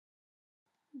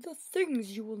The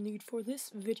things you will need for this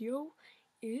video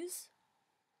is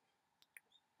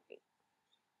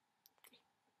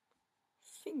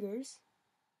fingers,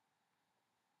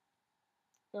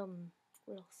 what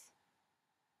else?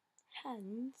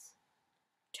 Hands,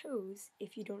 toes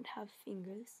if you don't have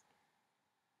fingers,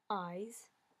 eyes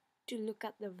to look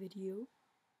at the video,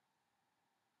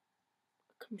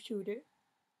 a computer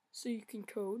so you can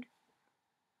code,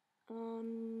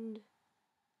 and what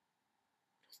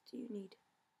else do you need?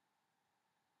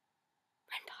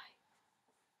 Renpy.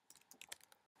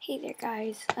 Hey there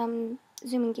guys,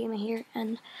 Zooming Gamer here,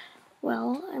 and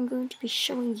well, I'm going to be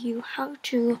showing you how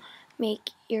to make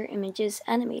your images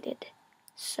animated.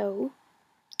 So,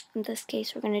 in this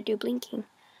case, we're going to do blinking.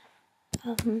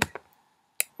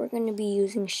 We're going to be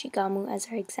using Shigamu as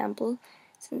our example,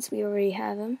 since we already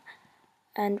have him,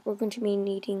 and we're going to be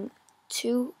needing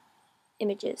two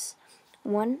images.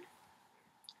 One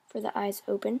for the eyes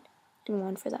open, and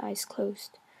one for the eyes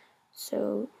closed.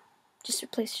 So, just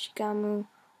replace Shigamu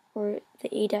or the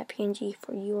a.png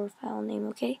for your file name,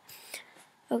 okay?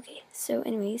 Okay, so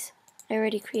anyways, I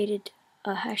already created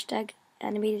a hashtag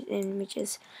animated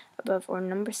images above, or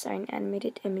number sign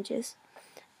animated images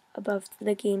above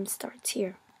the game starts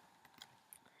here.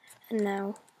 And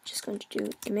now I'm just going to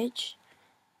do image,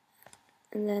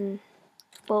 and then,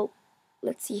 well,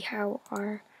 let's see how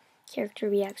our character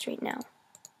reacts right now.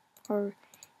 Or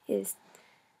is,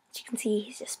 as you can see,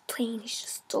 he's just playing,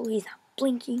 he's not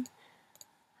blinking.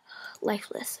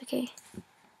 Lifeless, okay?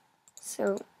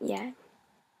 So, yeah.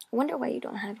 I wonder why you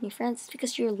don't have any friends. It's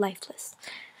because you're lifeless.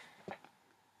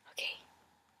 Okay.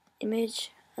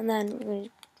 Image, and then we're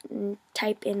going to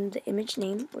type in the image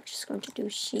name. We're just going to do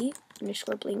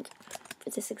she_blink for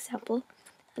this example.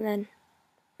 And then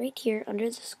right here under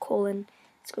this colon,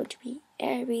 it's going to be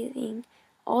everything,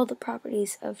 all the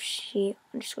properties of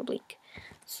she_blink.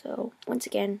 So once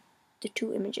again, the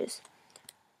two images.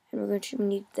 And we're going to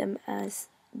need them as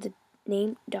the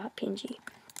name.png.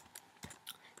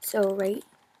 So right,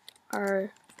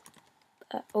 our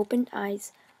open-eyed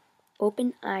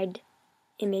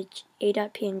image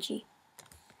a.png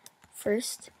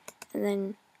first, and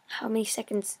then how many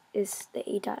seconds is the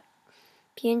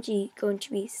a.png going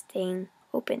to be staying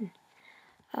open?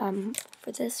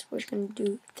 For this, we're going to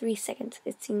do 3 seconds.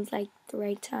 It seems like the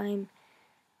right time.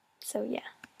 So yeah.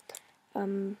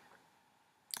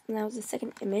 Now the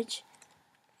second image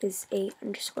is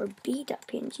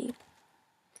a_b.png,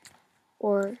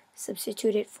 or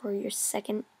substitute it for your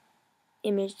second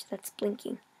image that's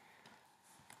blinking.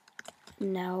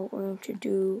 Now we're going to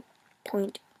do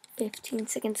 0.15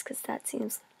 seconds because that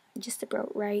seems just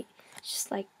about right. It's just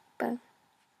like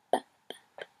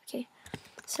okay.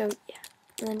 So yeah,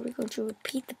 and then we're going to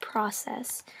repeat the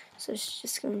process. So it's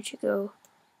just going to go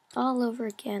all over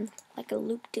again like a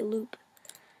loop-de-loop.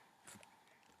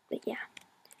 But yeah,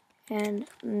 and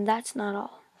that's not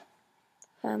all.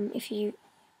 If you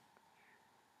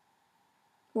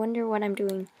wonder what I'm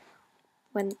doing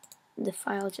when the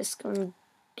file just going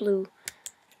blue,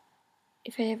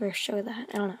 if I ever show that,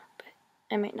 I don't know, but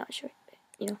I might not show it, but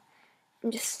you know,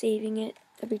 I'm just saving it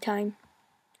every time.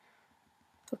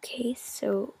 Okay,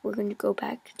 so we're going to go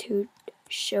back to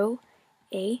show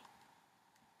A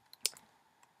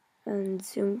and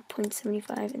zoom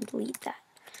 0.75 and delete that.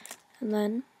 And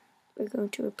then we're going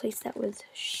to replace that with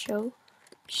show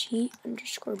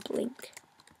she_blink.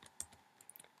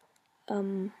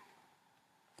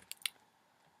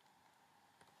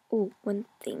 Oh, one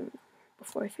thing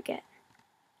before I forget.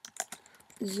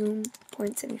 Zoom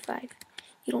 0.75.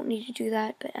 You don't need to do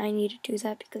that, but I need to do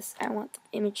that because I want the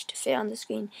image to fit on the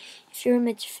screen. If your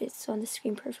image fits on the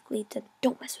screen perfectly, then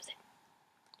don't mess with it.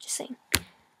 Just saying.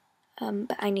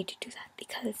 But I need to do that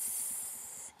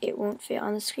because it won't fit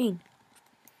on the screen.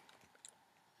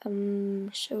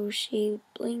 Show she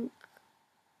blink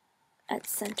at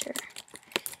center.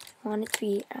 I want it to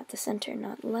be at the center,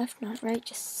 not left, not right,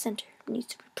 just center. It needs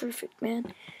to be perfect,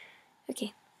 man.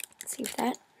 Okay, save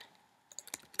that.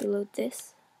 Reload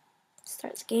this.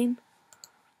 Starts game.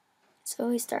 It's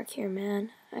always dark here, man.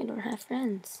 I don't have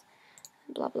friends.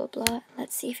 Blah blah blah.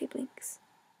 Let's see if he blinks.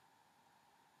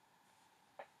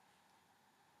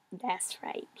 That's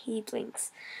right, he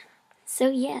blinks. So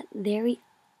yeah, there we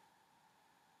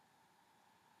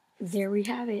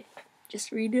have it.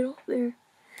 Just read it up there.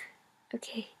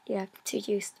 Okay, yeah, too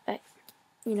juiced, but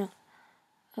you know,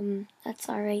 that's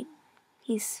alright.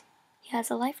 He has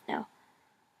a life now.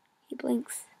 He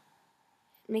blinks.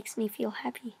 It makes me feel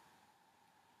happy.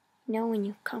 You know, when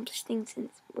you accomplish things and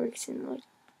it works and like.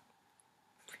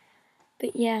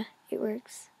 But yeah, it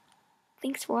works.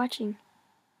 Thanks for watching.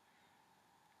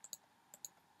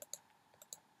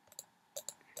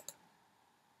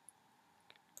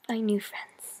 find new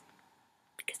friends.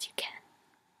 Because you can.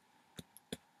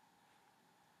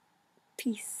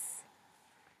 Peace.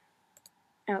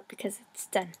 Out because it's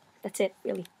done. That's it,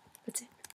 really. That's it.